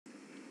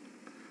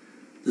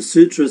The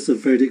Sutras of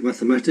Vedic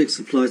Mathematics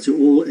apply to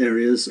all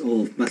areas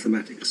of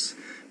mathematics,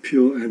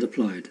 pure and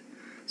applied.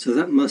 So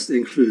that must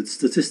include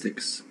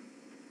statistics.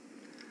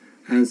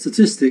 And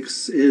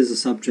statistics is a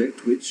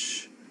subject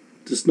which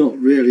does not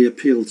really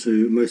appeal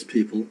to most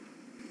people.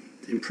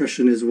 The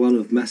impression is one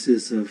of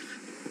masses of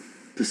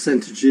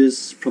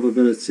percentages,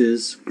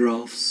 probabilities,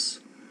 graphs,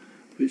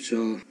 which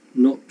are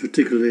not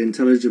particularly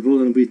intelligible,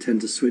 and we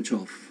tend to switch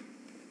off.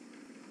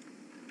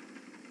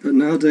 But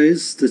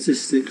nowadays,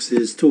 statistics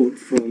is taught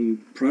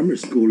from primary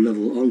school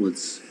level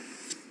onwards,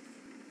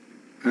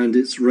 and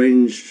its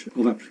range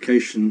of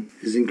application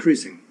is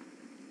increasing.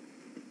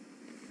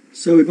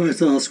 So we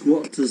might ask,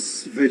 what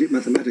does Vedic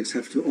mathematics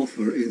have to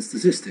offer in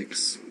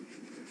statistics?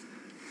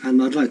 And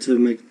I'd like to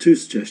make two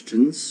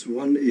suggestions.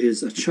 One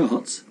is a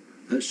chart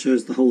that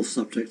shows the whole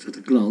subject at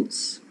a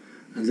glance,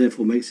 and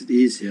therefore makes it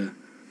easier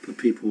for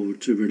people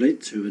to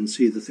relate to and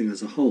see the thing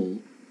as a whole.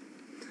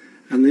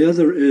 And the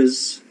other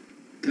is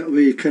that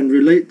we can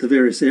relate the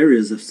various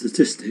areas of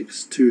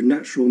statistics to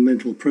natural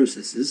mental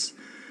processes,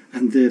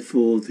 and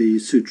therefore the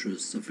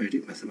sutras of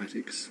Vedic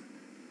mathematics.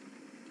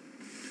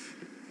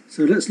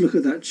 So let's look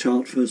at that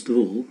chart first of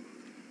all.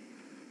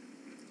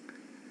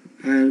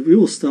 And we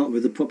will start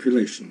with the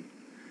population.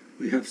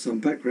 We have some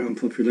background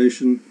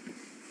population,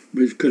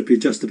 which could be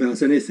just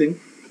about anything.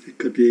 It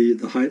could be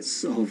the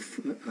heights of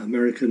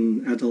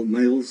American adult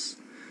males,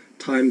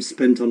 time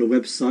spent on a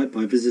website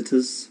by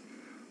visitors,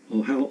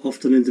 or how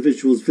often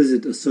individuals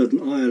visit a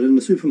certain aisle in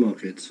the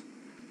supermarket.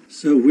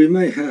 So we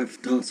may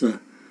have data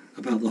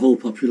about the whole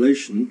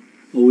population,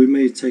 or we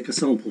may take a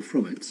sample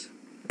from it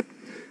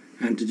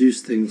and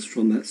deduce things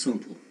from that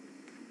sample.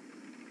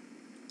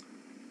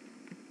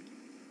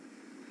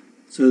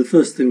 So the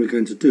first thing we're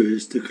going to do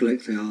is to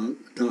collect our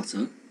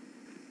data,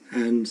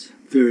 and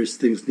various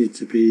things need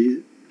to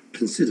be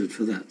considered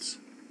for that.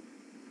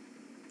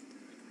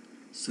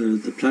 So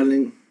the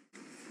planning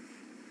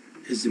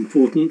is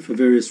important for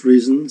various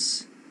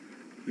reasons.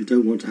 We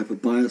don't want to have a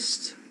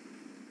biased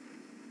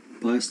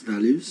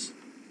values,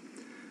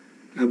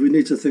 and we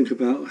need to think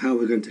about how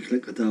we're going to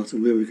collect the data,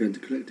 where we're going to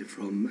collect it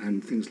from,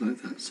 and things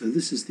like that. So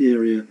this is the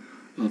area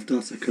of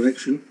data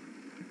collection,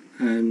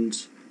 and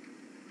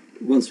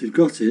once we've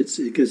got it,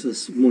 it gives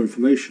us more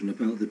information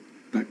about the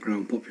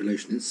background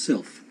population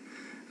itself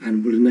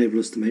and will enable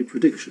us to make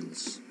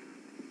predictions.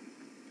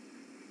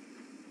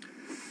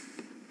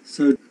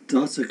 So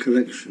data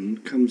collection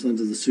comes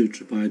under the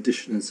sutra by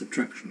addition and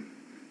subtraction,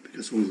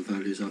 because all the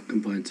values are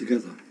combined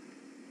together.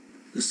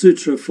 The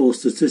sutra for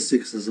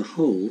statistics as a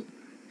whole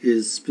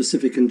is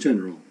specific and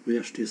general,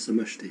 vyashti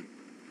samashti,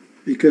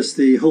 because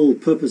the whole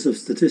purpose of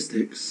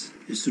statistics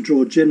is to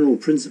draw general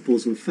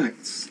principles and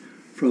facts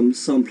from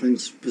sampling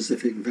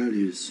specific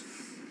values.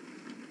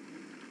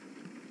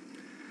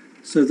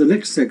 So the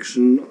next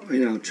section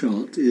in our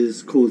chart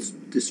is called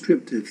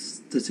descriptive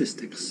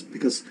statistics,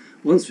 because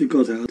once we've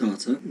got our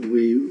data,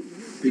 we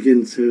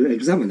begin to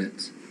examine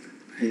it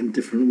in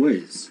different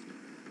ways.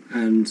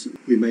 And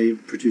we may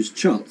produce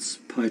charts,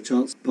 pie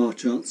charts, bar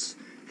charts,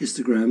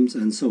 histograms,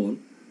 and so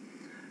on.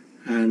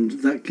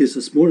 And that gives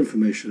us more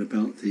information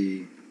about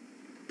the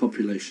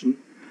population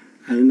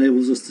and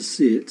enables us to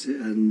see it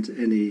and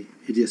any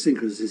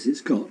idiosyncrasies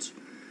it's got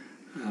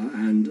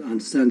and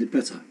understand it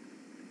better.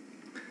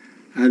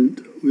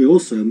 And we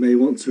also may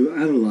want to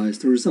analyse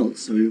the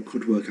results, so we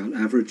could work out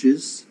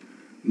averages,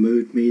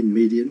 mode, mean,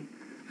 median,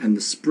 and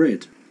the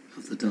spread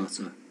of the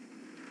data.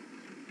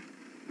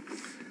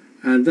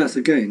 And that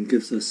again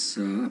gives us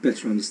a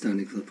better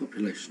understanding of the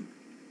population.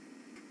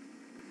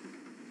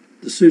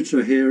 The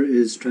sutra here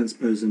is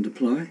transpose and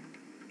apply,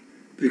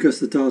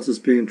 because the data is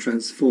being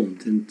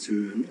transformed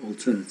into an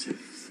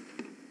alternative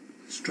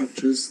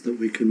structures that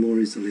we can more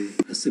easily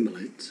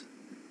assimilate.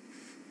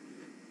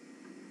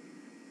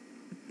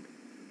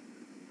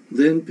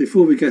 Then,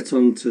 before we get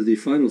on to the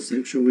final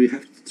section, we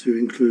have to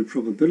include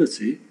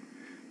probability,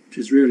 which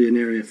is really an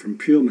area from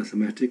pure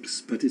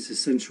mathematics, but it's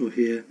essential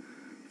here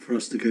for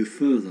us to go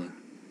further,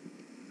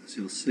 as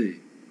you'll see.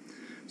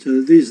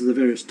 So these are the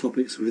various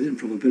topics within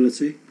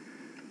probability,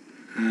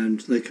 and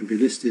they can be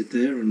listed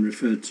there and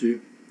referred to,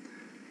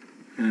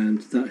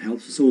 and that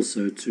helps us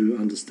also to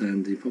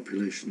understand the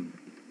population.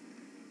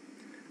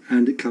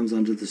 And it comes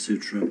under the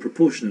sutra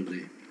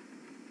proportionately.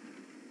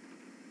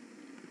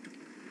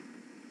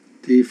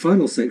 The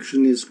final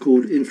section is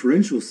called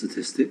inferential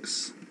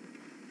statistics,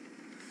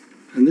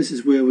 and this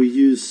is where we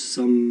use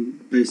some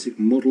basic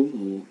model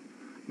or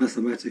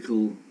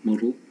mathematical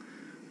model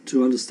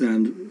to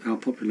understand our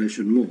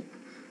population more.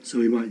 So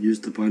we might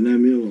use the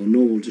binomial or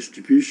normal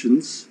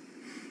distributions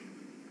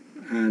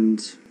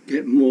and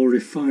get more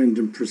refined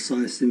and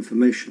precise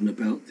information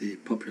about the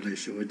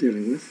population we're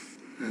dealing with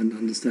and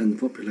understand the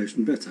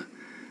population better.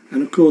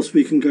 And of course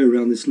we can go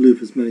around this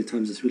loop as many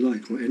times as we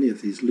like, or any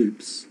of these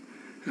loops.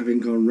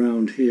 Having gone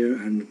round here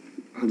and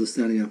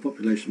understanding our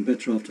population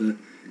better after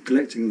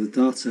collecting the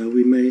data,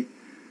 we may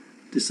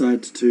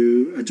decide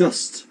to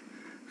adjust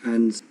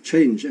and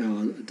change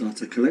our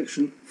data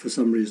collection for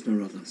some reason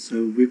or other.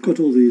 So we've got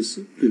all these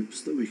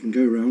loops that we can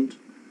go around,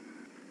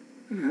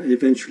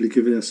 eventually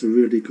giving us a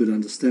really good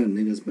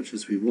understanding, as much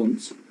as we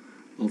want,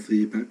 of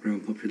the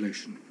background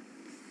population.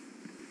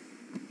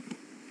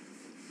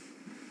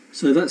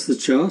 So that's the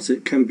chart.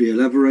 It can be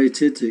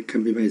elaborated, it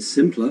can be made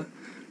simpler,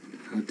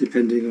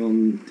 depending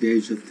on the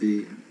age of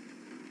the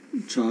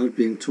child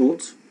being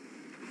taught.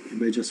 You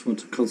may just want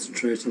to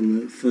concentrate on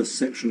the first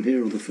section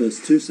here, or the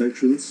first two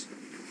sections,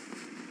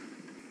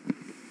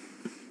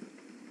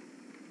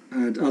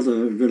 and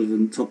other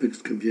relevant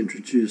topics can be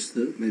introduced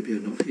that maybe are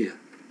not here.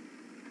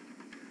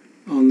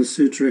 On the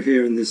sutra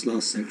here in this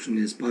last section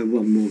is by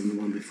one more than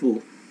the one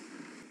before.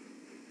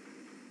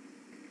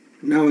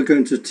 Now we're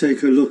going to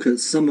take a look at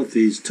some of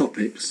these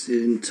topics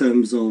in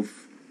terms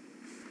of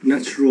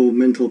natural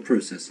mental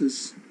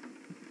processes.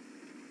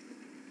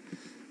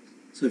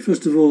 So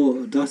first of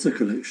all, data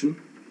collection.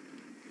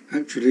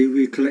 Actually,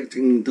 we're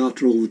collecting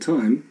data all the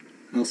time.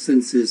 Our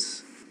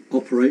senses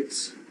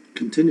operate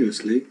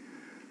continuously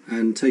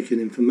and take in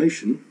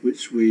information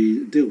which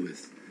we deal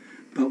with.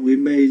 But we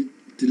may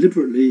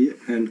deliberately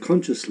and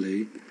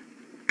consciously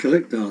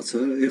collect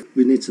data if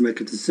we need to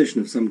make a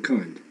decision of some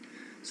kind.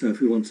 So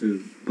if we want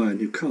to buy a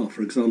new car,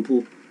 for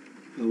example,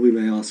 we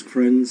may ask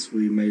friends,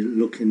 we may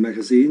look in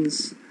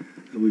magazines,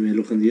 we may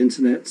look on the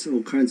internet,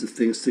 all kinds of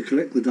things to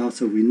collect the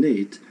data we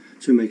need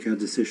to make our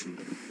decision.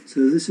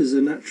 So this is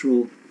a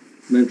natural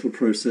mental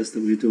process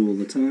that we do all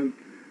the time,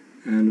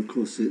 and of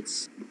course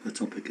it's a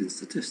topic in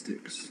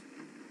statistics.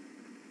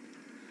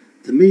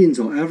 The means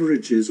or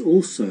averages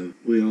also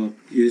we are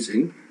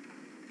using,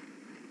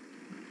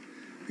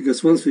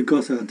 because once we've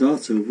got our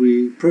data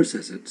we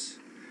process it.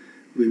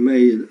 We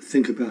may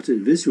think about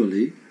it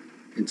visually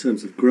in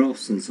terms of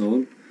graphs and so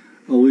on,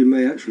 or we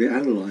may actually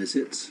analyse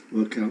it,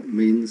 work out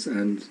means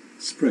and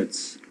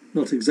spreads.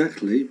 Not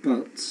exactly,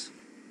 but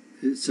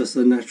it's just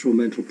a natural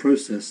mental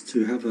process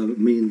to have a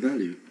mean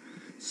value.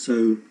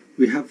 So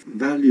we have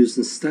values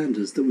and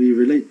standards that we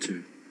relate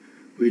to.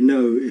 We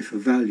know if a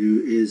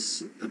value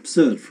is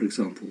absurd, for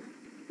example,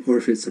 or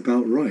if it's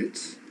about right.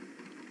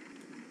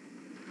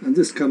 And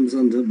this comes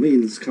under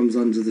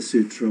the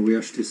sutra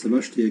Vyashti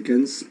Samashti,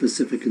 again,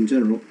 specific and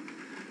general,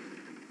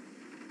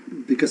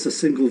 because a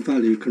single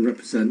value can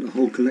represent a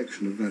whole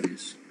collection of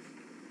values.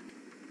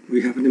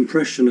 We have an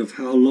impression of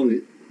how long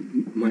it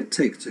might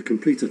take to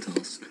complete a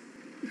task,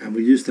 and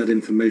we use that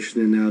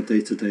information in our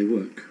day-to-day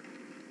work.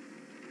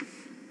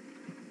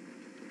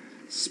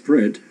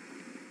 Spread.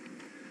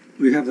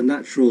 We have a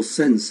natural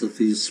sense of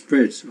the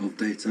spread of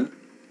data,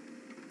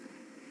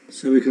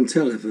 so we can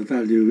tell if a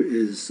value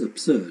is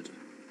absurd.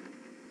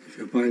 If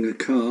you're buying a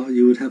car,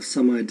 you would have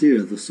some idea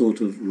of the sort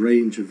of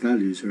range of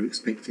values you're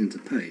expecting to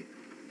pay.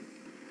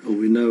 Or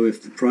we know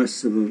if the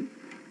price of a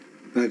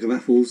bag of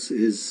apples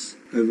is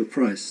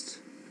overpriced.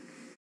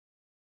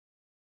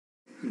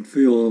 And for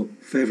your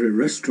favourite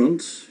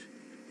restaurant,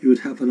 you would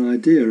have an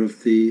idea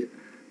of the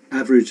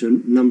average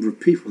number of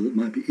people that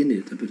might be in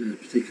it at a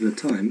particular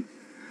time,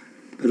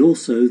 but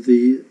also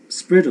the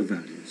spread of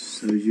values.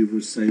 So you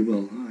would say,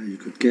 well, you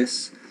could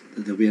guess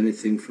that there'll be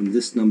anything from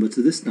this number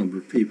to this number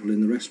of people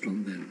in the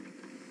restaurant then.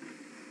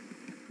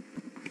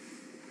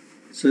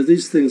 So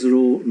these things are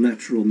all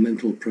natural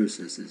mental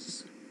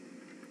processes.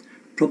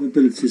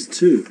 Probabilities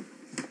too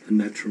are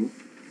natural.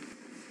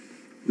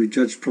 We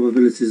judge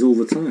probabilities all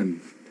the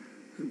time.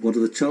 What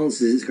are the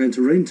chances it's going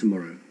to rain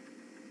tomorrow?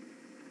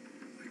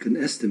 We can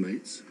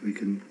estimate, we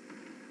can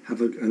have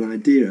an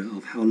idea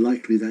of how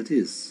likely that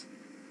is.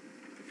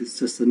 It's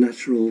just a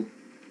natural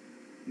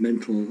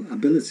mental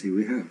ability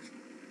we have.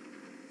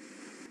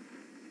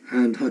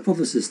 And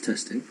hypothesis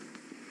testing.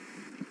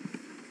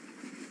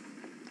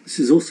 This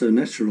is also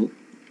natural.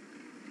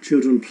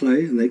 Children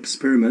play and they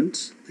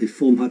experiment, they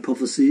form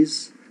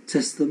hypotheses,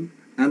 test them,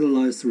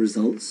 analyse the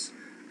results,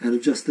 and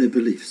adjust their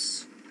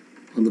beliefs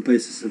on the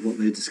basis of what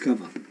they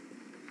discover.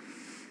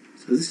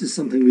 So this is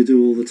something we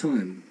do all the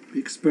time. We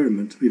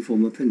experiment, we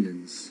form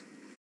opinions.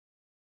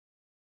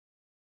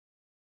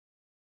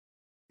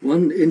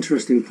 One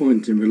interesting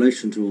point in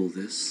relation to all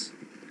this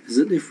is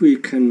that if we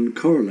can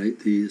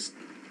correlate these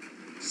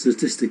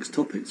statistics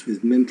topics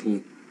with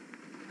mental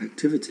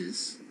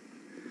activities,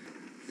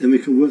 then we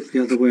can work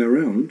the other way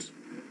around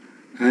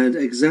and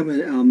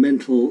examine our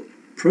mental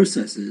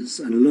processes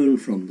and learn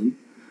from them,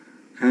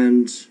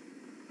 and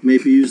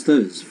maybe use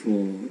those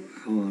for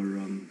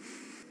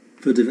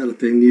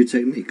developing new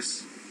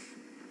techniques.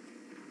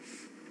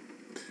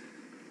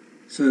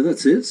 So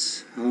that's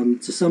it.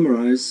 To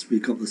summarise,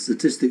 we've got the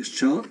statistics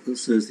chart that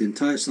shows the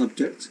entire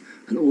subject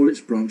and all its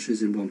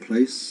branches in one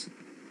place.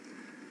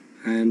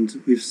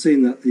 And we've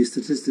seen that these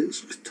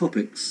statistics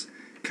topics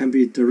can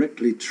be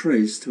directly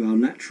traced to our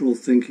natural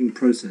thinking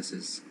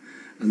processes,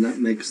 and that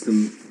makes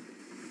them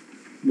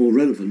more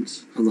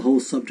relevant, and the whole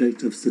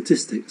subject of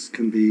statistics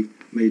can be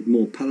made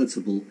more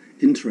palatable,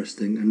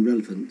 interesting and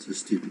relevant to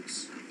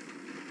students.